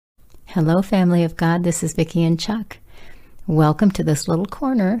Hello, family of God. This is Vicki and Chuck. Welcome to this little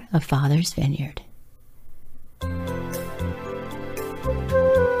corner of Father's Vineyard.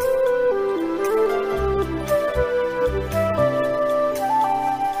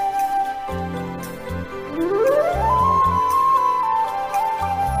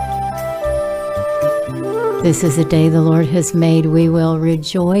 This is a day the Lord has made. We will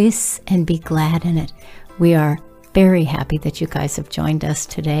rejoice and be glad in it. We are very happy that you guys have joined us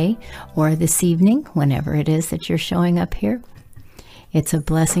today or this evening, whenever it is that you're showing up here. It's a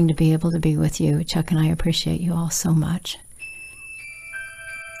blessing to be able to be with you. Chuck and I appreciate you all so much.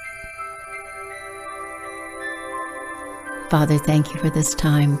 Father, thank you for this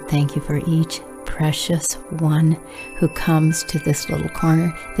time. Thank you for each precious one who comes to this little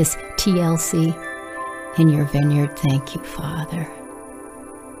corner, this TLC in your vineyard. Thank you, Father.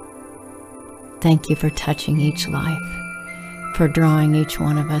 Thank you for touching each life, for drawing each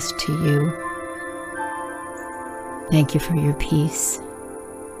one of us to you. Thank you for your peace,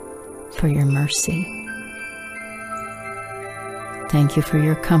 for your mercy. Thank you for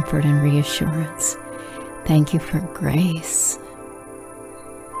your comfort and reassurance. Thank you for grace.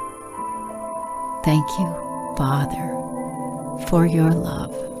 Thank you, Father, for your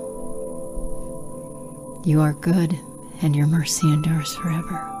love. You are good, and your mercy endures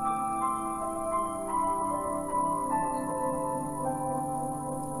forever.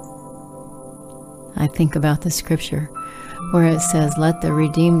 I think about the scripture where it says, "Let the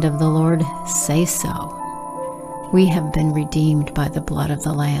redeemed of the Lord say so." We have been redeemed by the blood of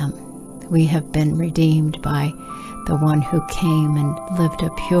the Lamb. We have been redeemed by the one who came and lived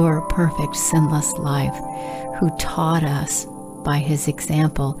a pure, perfect, sinless life, who taught us by his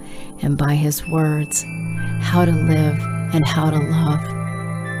example and by his words how to live and how to love,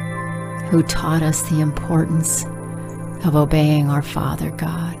 who taught us the importance of obeying our Father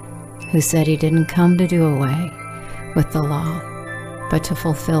God, who said he didn't come to do away with the law, but to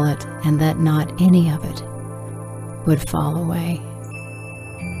fulfill it, and that not any of it would fall away.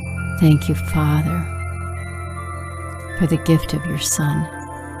 Thank you, Father, for the gift of your Son.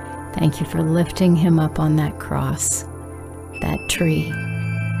 Thank you for lifting him up on that cross, that tree,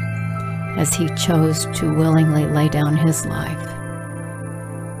 as he chose to willingly lay down his life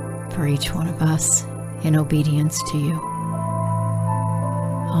for each one of us in obedience to you.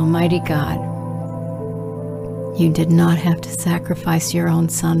 Almighty God, you did not have to sacrifice your own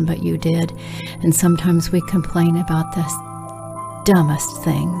Son, but you did. And sometimes we complain about the dumbest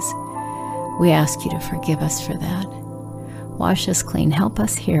things. We ask you to forgive us for that. Wash us clean. Help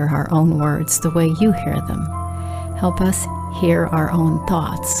us hear our own words the way you hear them. Help us hear our own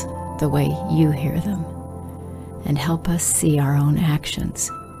thoughts the way you hear them. And help us see our own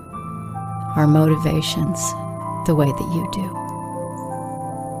actions, our motivations, the way that you do.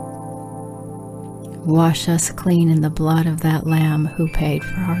 Wash us clean in the blood of that Lamb who paid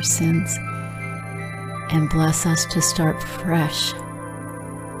for our sins, and bless us to start fresh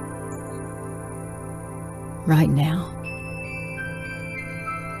right now.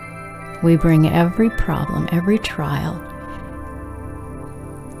 We bring every problem, every trial,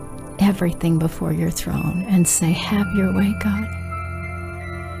 everything before your throne and say, have your way, God.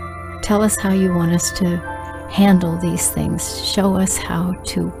 Tell us how you want us to handle these things. Show us how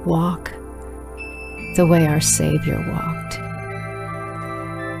to walk the way our Savior walked,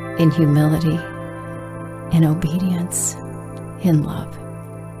 in humility, in obedience, in love.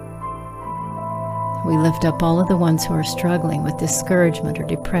 We lift up all of the ones who are struggling with discouragement or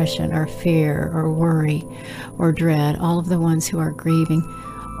depression or fear or worry or dread, all of the ones who are grieving,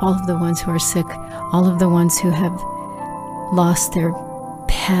 all of the ones who are sick, all of the ones who have lost their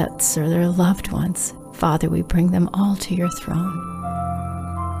pets or their loved ones. Father, we bring them all to your throne.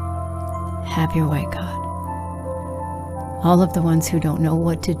 Have your way, God. All of the ones who don't know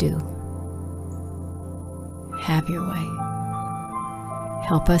what to do, have your way.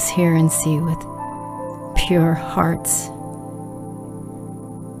 Help us hear and see with pure hearts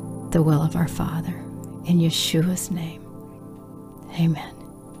the will of our Father. In Yeshua's name, amen.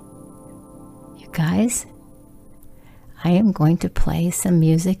 You guys, I am going to play some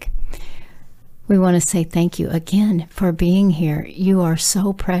music. We want to say thank you again for being here. You are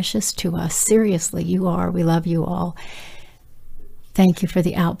so precious to us. Seriously, you are. We love you all. Thank you for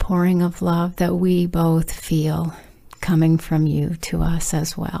the outpouring of love that we both feel coming from you to us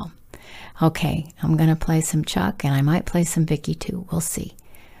as well. Okay, I'm going to play some Chuck, and I might play some Vicki too. We'll see.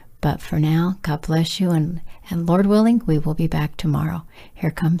 But for now, God bless you, and Lord willing, we will be back tomorrow.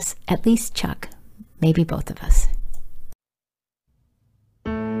 Here comes at least Chuck, maybe both of us.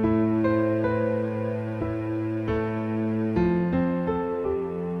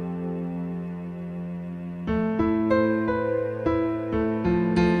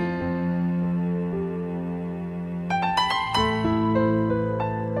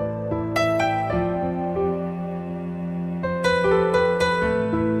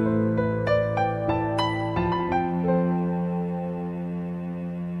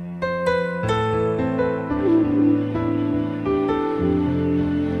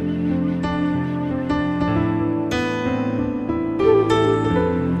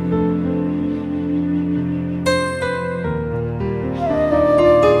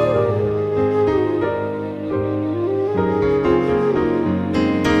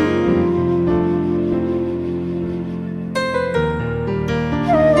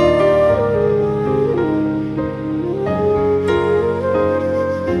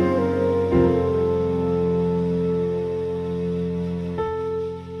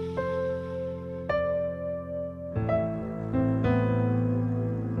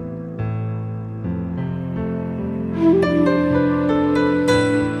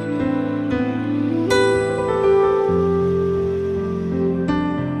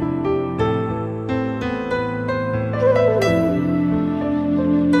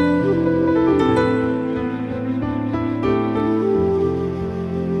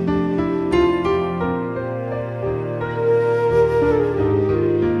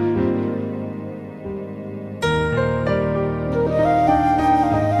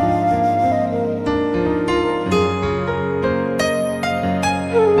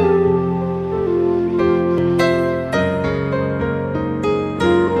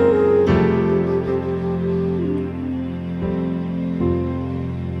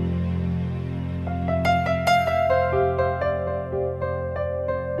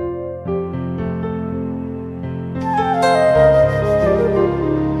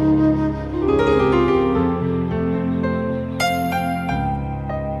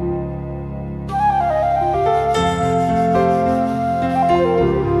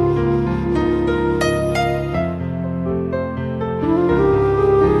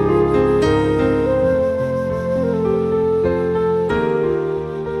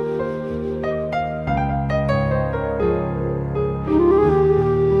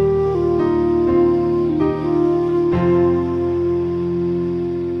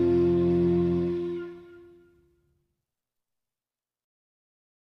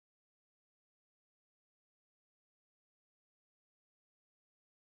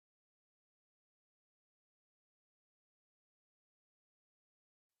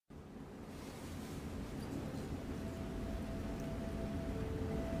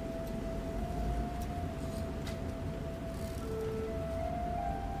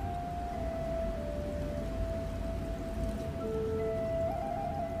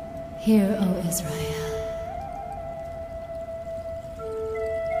 Hear, O Israel.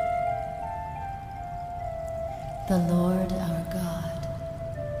 The Lord our God,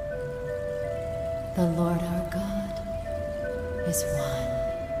 the Lord our God is one.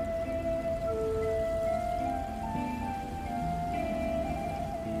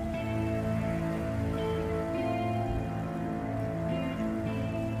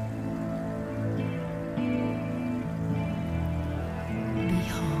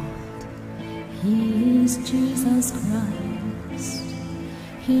 He is Jesus Christ.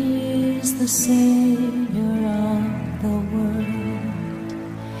 He is the Savior of the world.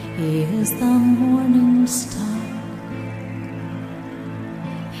 He is the morning star.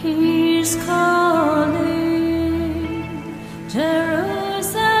 He's calling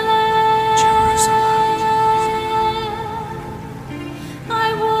Jerusalem. I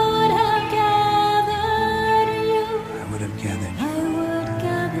would have gathered you. I would have gathered you. I would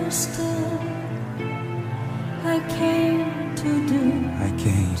gather still. I came to do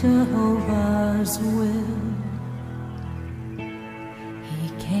Jehovah's will. He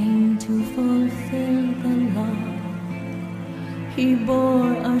came to fulfill the law. He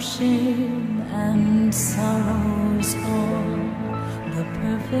bore our shame and sorrows all, the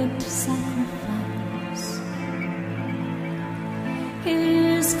perfect sacrifice.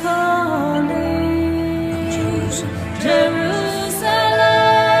 Is calling Jerusalem.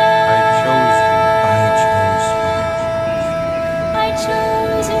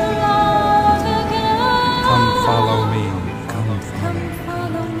 Follow me, come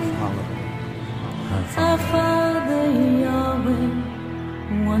follow me. Our Father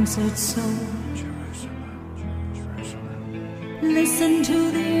Yahweh wants it so. Listen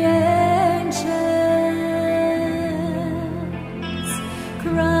to the angels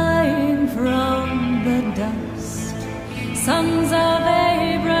crying from the dust. Sons of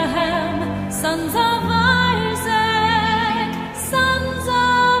Abraham, sons of Isaac, sons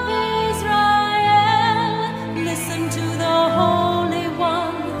of Israel, listen to the Holy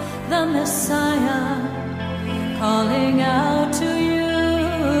One, the Messiah, calling out to you.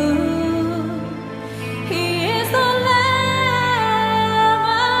 He is the Lamb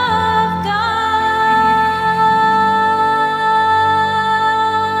of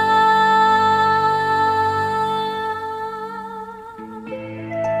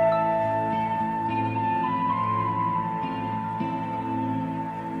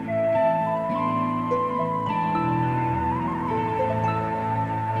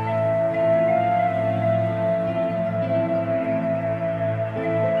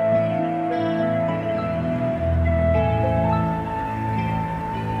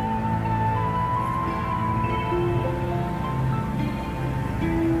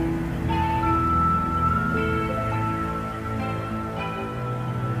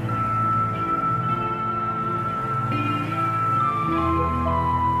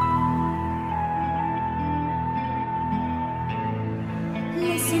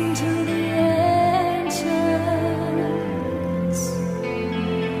Listen to the angels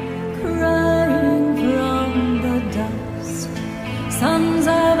crying from the dust. Sons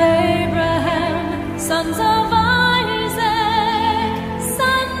of Abraham, sons of Isaac,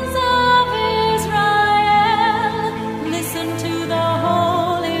 sons of Israel, listen to the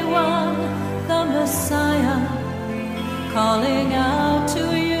Holy One, the Messiah, calling out to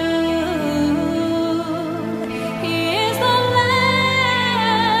you.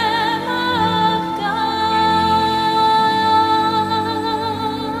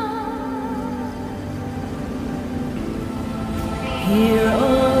 Hear, O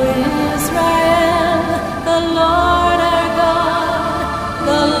Israel, the Lord our God,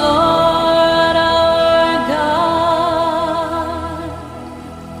 the Lord our God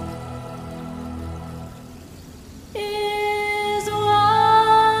is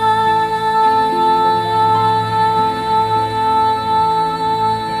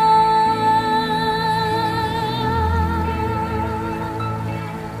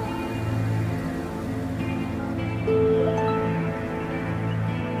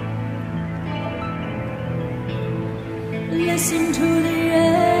Listen to